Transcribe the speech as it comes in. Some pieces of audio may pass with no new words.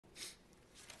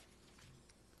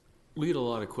We get a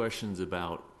lot of questions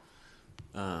about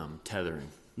tethering.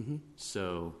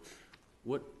 So,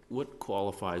 what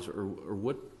qualifies, or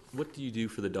what do you do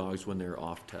for the dogs when they're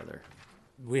off tether?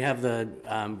 We have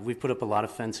we've put up a lot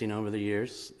of fencing over the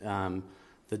years.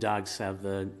 The dogs have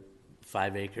the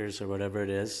 5 acres or whatever it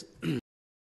is.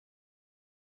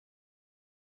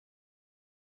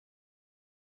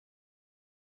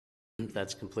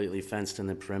 That's completely fenced in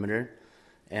the perimeter.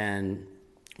 And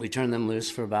we turn them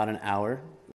loose for about an hour.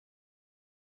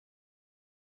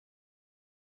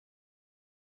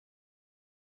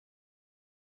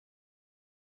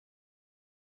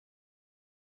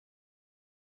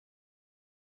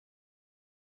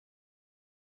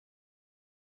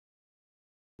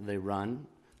 They run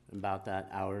about that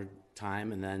hour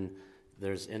time, and then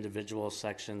there's individual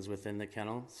sections within the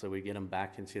kennel, so we get them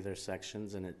back into their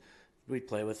sections, and we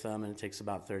play with them, and it takes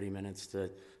about 30 minutes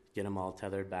to get them all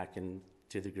tethered back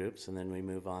into the groups, and then we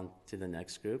move on to the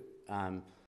next group. I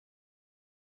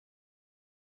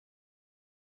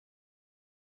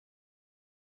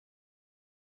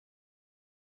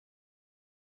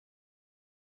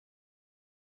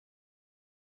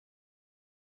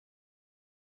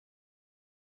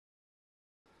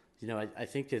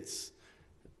think it's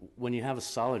when you have a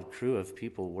solid crew of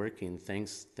people working,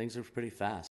 things are pretty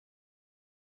fast.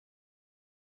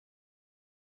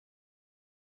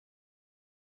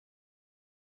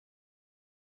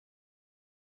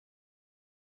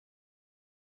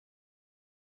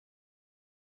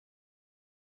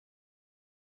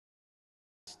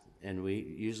 And we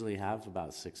usually have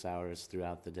about 6 hours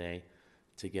throughout the day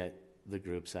to get the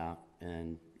groups out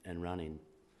and running.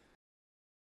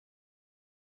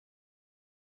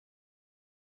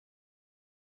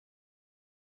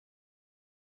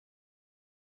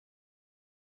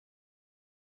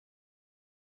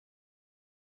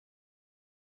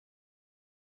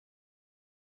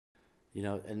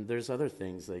 And there's other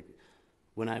things like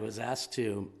when I was asked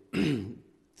to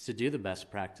to do the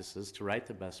best practices, to write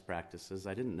the best practices,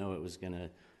 I didn't know it was going to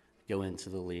go into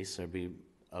the lease or be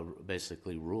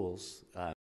basically rules.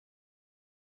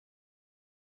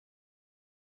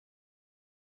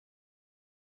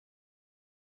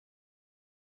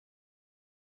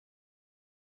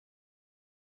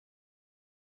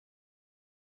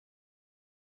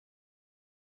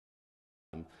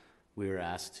 We were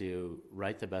asked to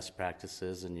write the best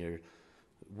practices, and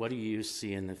what do you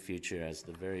see in the future as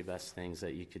the very best things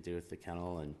that you could do with the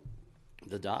kennel and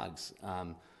the dogs?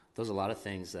 Those are a lot of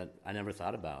things that I never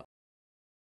thought about.